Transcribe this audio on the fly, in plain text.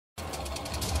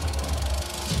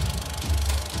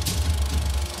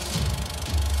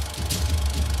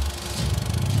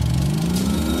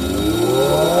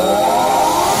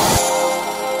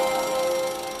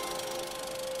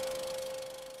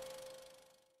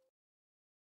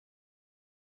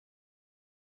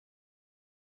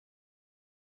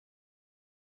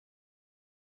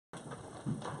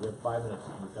We have 5 minutes.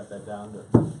 We got that down to...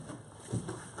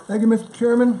 Thank you, Mr.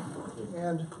 Chairman,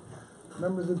 and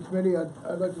members of the committee.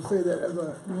 I'd like to say that as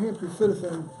a New Hampshire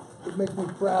citizen, it makes me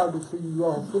proud to see you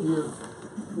all sit here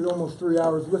with almost 3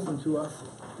 hours listening to us.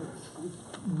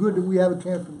 It's good that we have a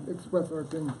chance to express our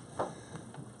opinion.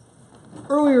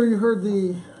 Earlier, you heard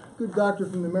the good doctor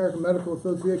from the American Medical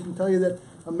Association tell you that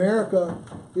America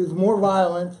is more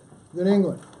violent than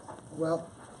England. Well,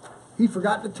 he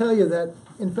forgot to tell you that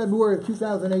in February of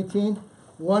 2018,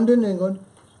 London, England,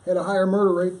 had a higher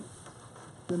murder rate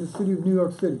than the city of New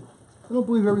York City. I don't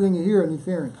believe everything you hear in these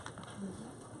hearings.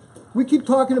 We keep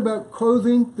talking about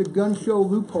closing the gun show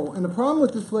loophole, and the problem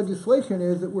with this legislation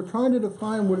is that we're trying to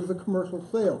define what is a commercial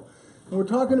sale. And we're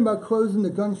talking about closing the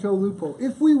gun show loophole.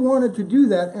 If we wanted to do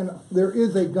that, and there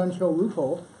is a gun show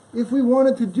loophole, if we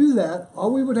wanted to do that,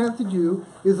 all we would have to do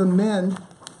is amend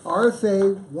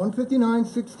RSA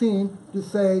 159.16 to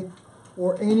say,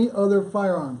 or any other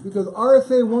firearm. Because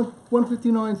RSA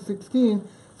 159.16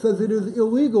 says it is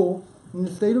illegal in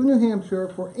the state of New Hampshire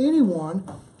for anyone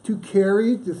to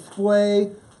carry,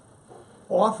 display,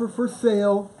 offer for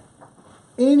sale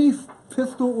any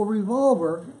pistol or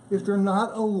revolver if they're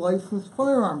not a licensed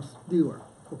firearms dealer,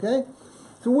 okay?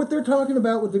 So what they're talking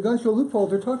about with the gun show loophole,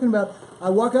 they're talking about, I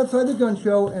walk outside the gun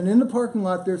show and in the parking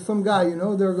lot there's some guy, you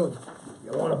know, there goes,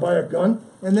 you want to buy a gun?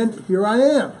 And then here I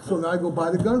am. So now I go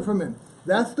buy the gun from him.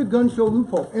 That's the gun show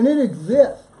loophole, and it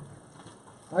exists.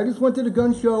 I just went to the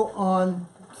gun show on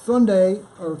Sunday,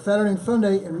 or Saturday and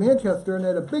Sunday in Manchester, and they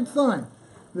had a big sign.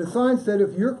 The sign said,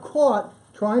 if you're caught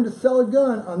trying to sell a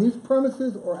gun on these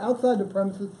premises or outside the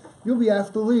premises, you'll be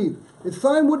asked to leave. The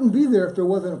sign wouldn't be there if there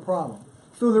wasn't a problem.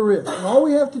 So there is. And all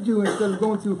we have to do, instead of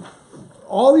going through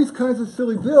all these kinds of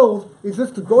silly bills, is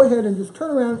just to go ahead and just turn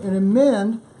around and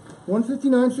amend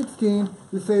 159.16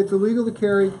 to say it's illegal to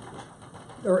carry,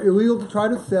 or illegal to try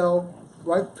to sell,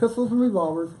 right, pistols and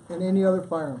revolvers and any other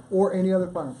firearm, or any other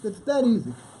firearm. It's that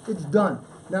easy. It's done.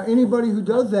 Now anybody who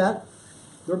does that,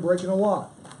 they're breaking a law.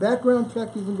 Background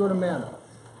check isn't going to matter.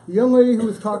 The young lady who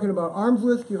was talking about arms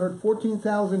list, you heard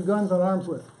 14,000 guns on arms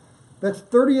list. That's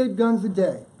 38 guns a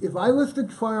day. If I list a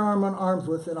firearm on arms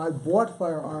list, and I bought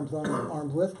firearms on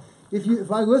arms list,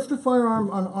 if I list a firearm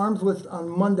on arms list on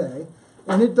Monday,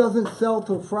 and it doesn't sell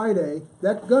till Friday,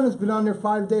 that gun has been on there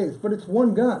 5 days, but it's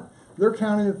one gun. They're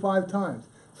counting it 5 times.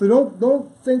 So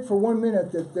don't think for 1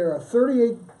 minute that there are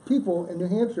 38 people in New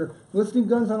Hampshire listing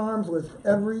guns on arms list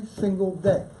every single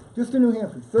day. Just in New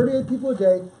Hampshire, 38 people a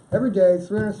day, every day,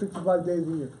 365 days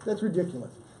a year. That's ridiculous.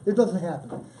 It doesn't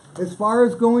happen. As far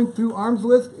as going through arms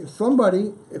list, if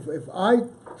I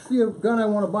see a gun I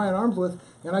want to buy on arms list,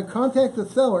 and I contact the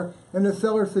seller, and the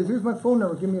seller says, here's my phone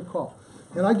number, give me a call.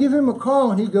 And I give him a call,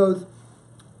 and he goes,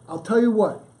 I'll tell you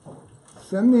what,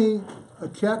 send me a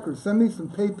check or send me some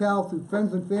PayPal through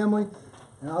friends and family,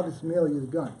 and I'll just mail you the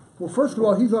gun. Well, first of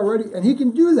all, he's already, and he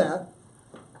can do that,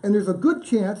 and there's a good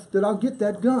chance that I'll get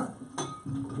that gun,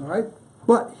 all right?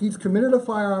 But he's committed a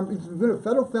firearm, he's committed a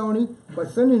federal felony by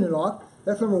sending it off.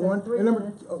 That's number one. And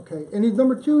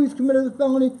number two, he's committed a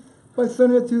felony by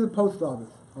sending it to the post office,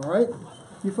 all right?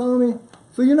 You follow me?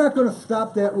 So you're not going to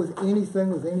stop that with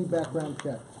anything, with any background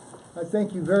check. I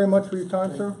thank you very much for your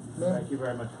time, sir. Thank you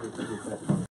very much for your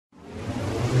testimony.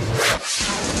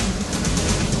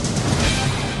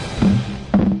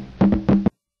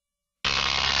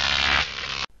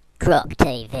 Croc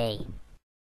TV.